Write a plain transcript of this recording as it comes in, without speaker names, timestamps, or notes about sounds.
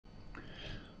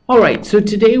Alright, so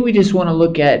today we just want to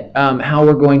look at how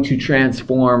we're going to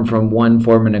transform from one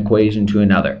form of an equation to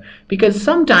another. Because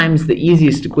sometimes the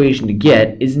easiest equation to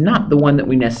get is not the one that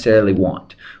we necessarily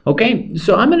want. Okay,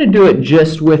 so I'm going to do it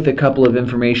just with a couple of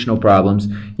informational problems.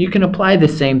 You can apply the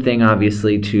same thing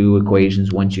obviously to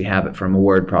equations once you have it from a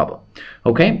word problem.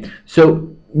 Okay,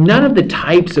 so none of the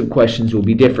types of questions will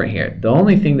be different here. The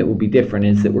only thing that will be different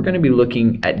is that we're going to be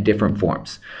looking at different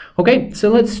forms. Okay, so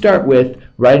let's start with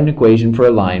write an equation for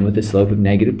a line with a slope of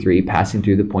 -3 passing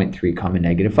through the point 3,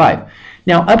 -5.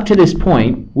 Now up to this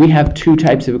point we have two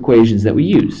types of equations that we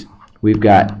use. We've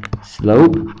got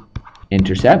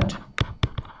slope-intercept,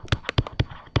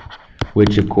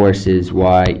 which of course is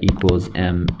y equals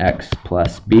mx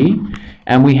plus b,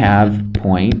 and we have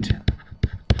point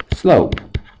slope,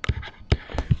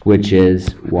 which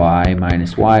is y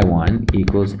minus y1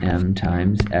 equals m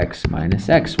times x minus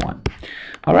x1.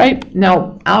 All right,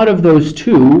 now out of those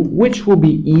two, which will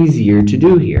be easier to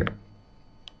do here?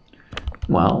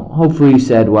 Well, hopefully you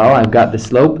said, well, I've got the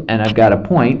slope and I've got a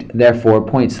point, therefore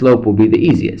point slope will be the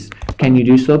easiest. Can you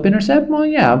do slope-intercept? Well,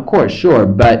 yeah, of course, sure,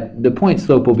 but the point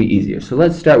slope will be easier. So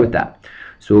let's start with that.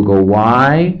 So we'll go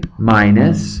y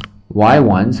minus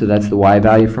y1, so that's the y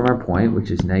value from our point,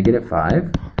 which is -5,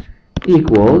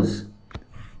 equals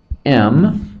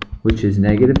m, which is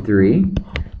 -3,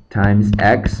 times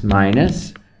x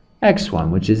minus x1,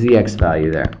 which is the x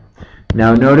value there.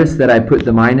 Now notice that I put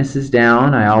the minuses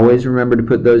down. I always remember to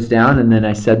put those down, and then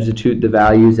I substitute the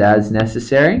values as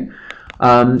necessary.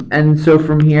 And so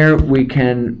from here we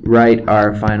can write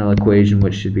our final equation,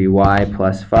 which should be y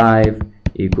plus 5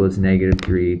 equals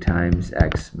 -3 times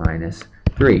x minus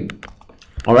 3.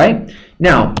 All right?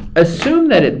 Now, assume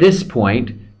that at this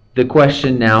point the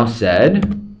question now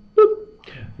said,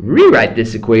 rewrite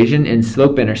this equation in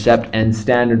slope-intercept and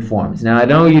standard forms. Now I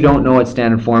know you don't know what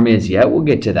standard form is yet, we'll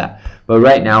get to that. But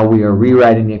right now we are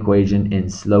rewriting the equation in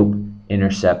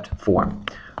slope-intercept form.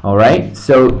 Alright,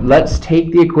 so let's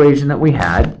take the equation that we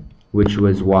had, which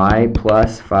was y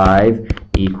plus 5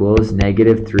 equals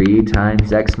 -3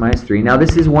 times x minus 3. Now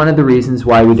this is one of the reasons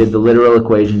why we did the literal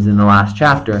equations in the last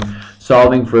chapter,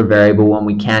 solving for a variable when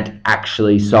we can't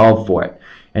actually solve for it.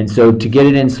 And so to get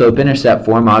it in slope-intercept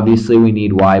form, obviously we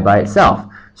need y by itself.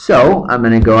 So I'm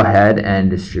going to go ahead and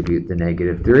distribute the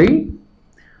 -3.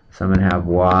 So I'm going to have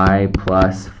y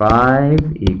plus 5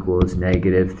 equals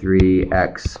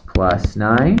 -3x plus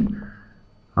 9.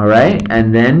 Alright,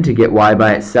 and then to get y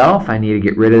by itself, I need to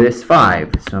get rid of this 5.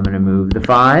 So I'm going to move the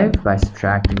 5 by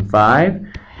subtracting 5.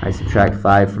 I subtract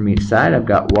 5 from each side. I've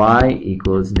got y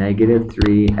equals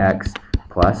 -3x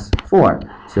plus 4.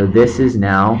 So this is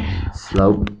now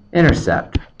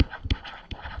slope-intercept.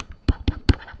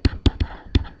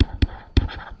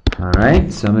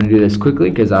 Alright, so I'm going to do this quickly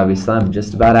because obviously I'm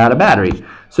just about out of battery.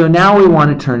 So now we want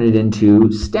to turn it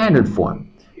into standard form.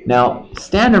 Now,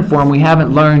 standard form we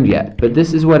haven't learned yet, but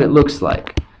this is what it looks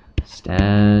like.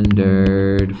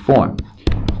 Standard form.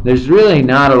 There's really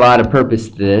not a lot of purpose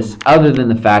to this other than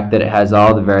the fact that it has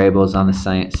all the variables on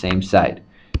the same side.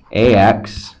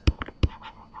 ax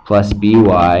plus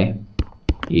by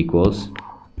equals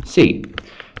c.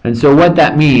 And so what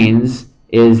that means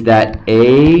is that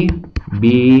a,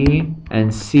 b,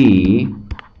 and c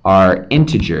are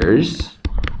integers,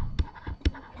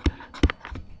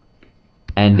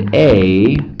 and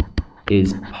a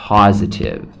is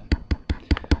positive.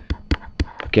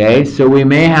 Okay, so we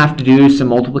may have to do some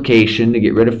multiplication to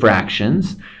get rid of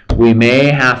fractions. We may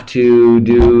have to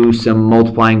do some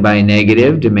multiplying by a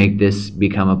negative to make this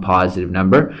become a positive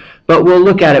number, but we'll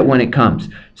look at it when it comes.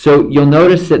 So you'll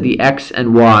notice that the x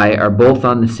and y are both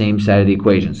on the same side of the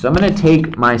equation. So I'm going to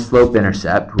take my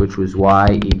slope-intercept, which was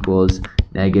y equals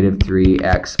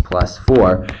 -3x plus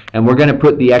 4, and we're going to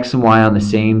put the x and y on the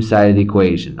same side of the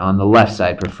equation, on the left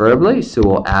side preferably. So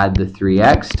we'll add the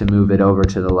 3x to move it over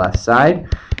to the left side.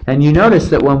 And you notice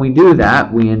that when we do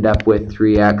that, we end up with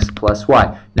 3x plus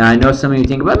y. Now I know some of you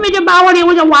think, but Mr. Bauer, it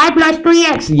was a y plus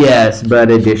 3x. Yes, but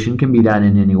addition can be done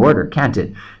in any order, can't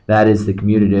it? That is the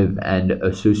commutative and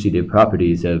associative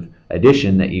properties of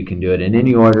addition, that you can do it in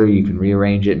any order, you can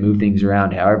rearrange it, move things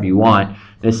around however you want.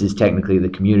 This is technically the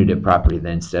commutative property.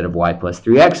 Then instead of y plus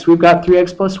 3x, we've got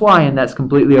 3x plus y, and that's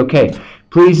completely okay.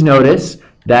 Please notice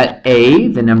that a,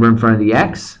 the number in front of the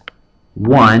x,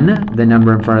 1, the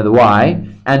number in front of the y,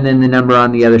 and then the number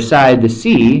on the other side, the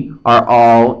c, are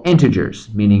all integers,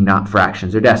 meaning not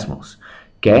fractions or decimals.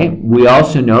 Okay, we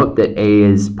also note that a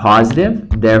is positive,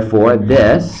 therefore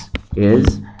this is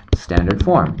standard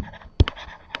form.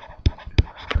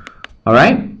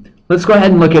 Alright, let's go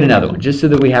ahead and look at another one, just so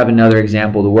that we have another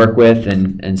example to work with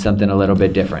and something a little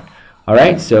bit different. All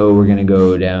right, so we're going to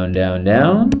go down, down,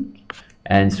 down.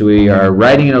 And so we are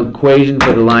writing an equation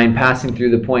for the line passing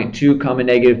through the point 2,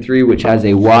 negative 3, which has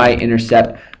a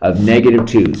y-intercept of negative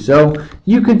 2. So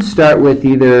you could start with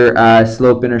either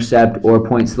slope-intercept or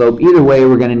point slope. Either way,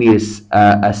 we're going to need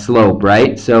a slope,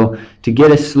 right? So to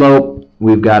get a slope,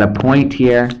 we've got a point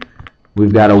here.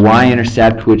 We've got a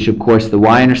y-intercept, which of course the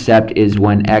y-intercept is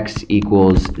when x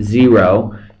equals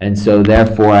 0. And so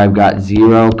therefore I've got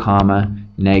 0,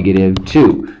 negative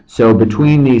 2. So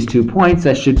between these 2 points,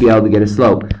 I should be able to get a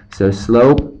slope. So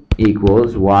slope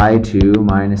equals y2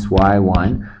 minus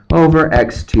y1 over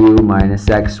x2 minus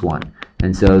x1.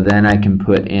 And so then I can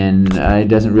put in, it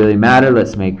doesn't really matter,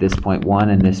 let's make this point 1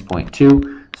 and this point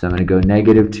 2. So I'm going to go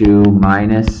negative 2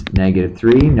 minus negative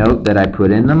 3. Note that I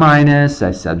put in the minus, I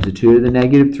substituted the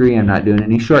negative 3, I'm not doing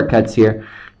any shortcuts here.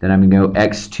 Then I'm going to go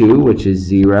x2, which is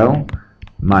 0,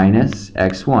 minus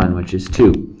x1, which is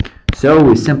 2. So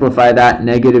we simplify that,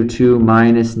 negative 2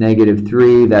 minus negative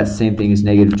 3, that's the same thing as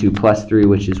negative 2 plus 3,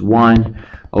 which is 1,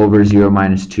 over 0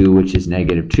 minus 2, which is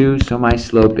negative 2. So my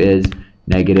slope is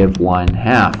negative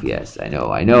 1/2. Yes, I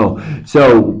know.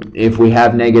 So if we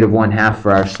have negative 1/2 for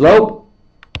our slope,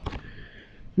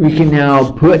 we can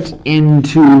now put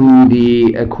into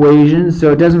the equation.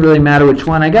 So it doesn't really matter which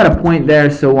one. I got a point there,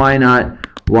 so why not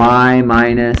y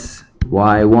minus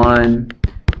y1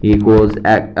 equals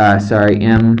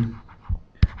m.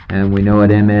 And we know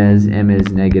what m is. M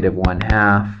is negative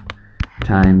 1/2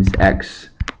 times x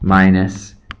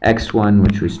minus x1,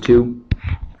 which was 2.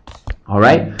 All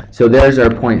right, so there's our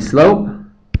point slope.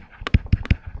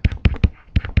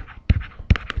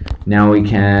 Now we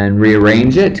can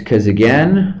rearrange it, because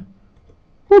again,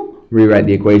 rewrite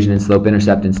the equation in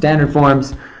slope-intercept in standard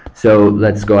forms. So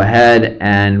let's go ahead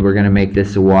and we're going to make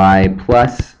this a y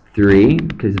plus 3,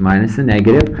 because minus the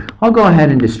negative. I'll go ahead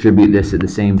and distribute this at the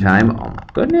same time. Oh my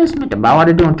goodness, Mr.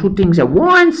 Bauer doing 2 things at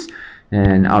once.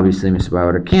 And obviously Mr.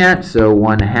 Bauer can't, so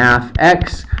 1/2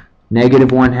 x,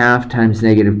 negative 1/2 times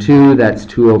negative 2, that's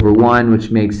 2 over 1, which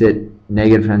makes it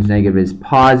negative times negative is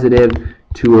positive.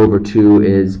 2 over 2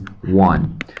 is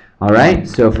 1. All right,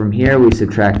 so from here we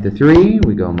subtract the 3,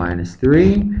 we go minus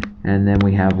 3, and then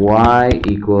we have y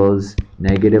equals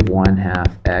negative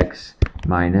 1/2 x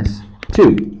minus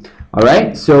 2. All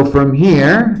right, so from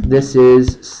here, this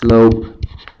is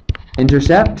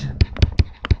slope-intercept.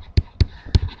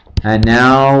 And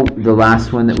now the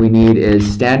last one that we need is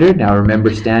standard. Now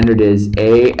remember, standard is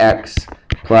ax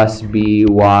plus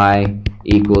by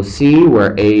equals c,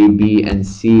 where a, b, and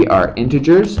c are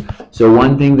integers. So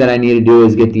one thing that I need to do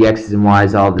is get the x's and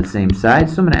y's all the same side.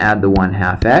 So I'm going to add the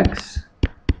 1/2 x.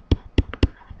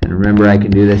 And remember, I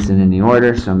can do this in any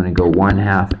order. So I'm going to go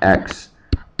 1/2 x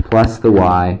plus the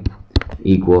y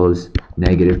equals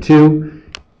negative 2.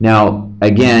 Now,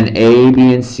 again, a,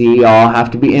 b, and c all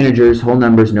have to be integers, whole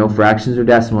numbers, no fractions or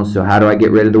decimals. So how do I get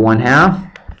rid of the 1/2?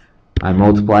 I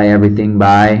multiply everything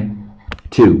by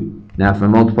 2. Now, if I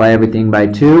multiply everything by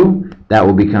 2, that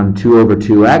will become 2 over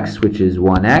 2x, which is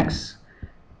 1x.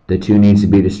 The 2 needs to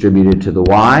be distributed to the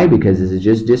y, because this is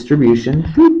just distribution.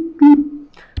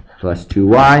 Plus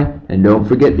 2y. And don't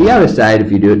forget the other side. If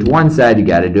you do it to one side, you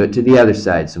got to do it to the other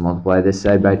side. So multiply this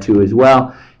side by 2 as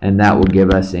well, and that will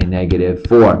give us a negative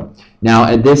 4. Now,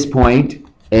 at this point,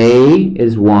 a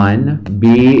is 1,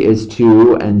 b is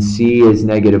 2, and c is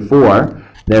negative 4.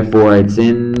 Therefore, it's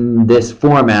in this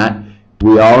format.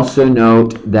 We also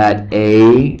note that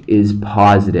a is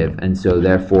positive, and so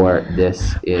therefore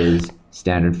this is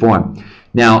standard form.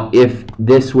 Now, if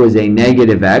this was a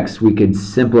negative x, we could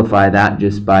simplify that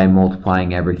just by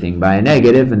multiplying everything by a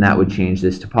negative, and that would change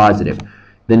this to positive.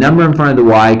 The number in front of the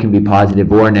y can be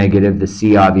positive or negative. The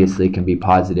c obviously can be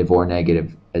positive or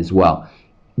negative as well.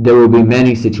 There will be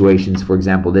many situations, for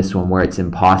example this one, where it's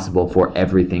impossible for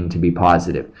everything to be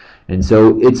positive. And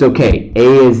so it's okay.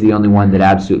 A is the only one that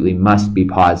absolutely must be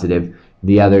positive.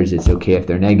 The others, it's okay if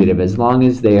they're negative, as long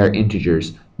as they are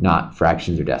integers, not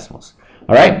fractions or decimals.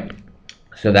 All right,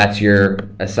 so that's your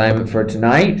assignment for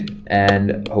tonight,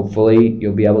 and hopefully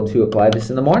you'll be able to apply this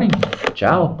in the morning.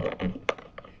 Ciao.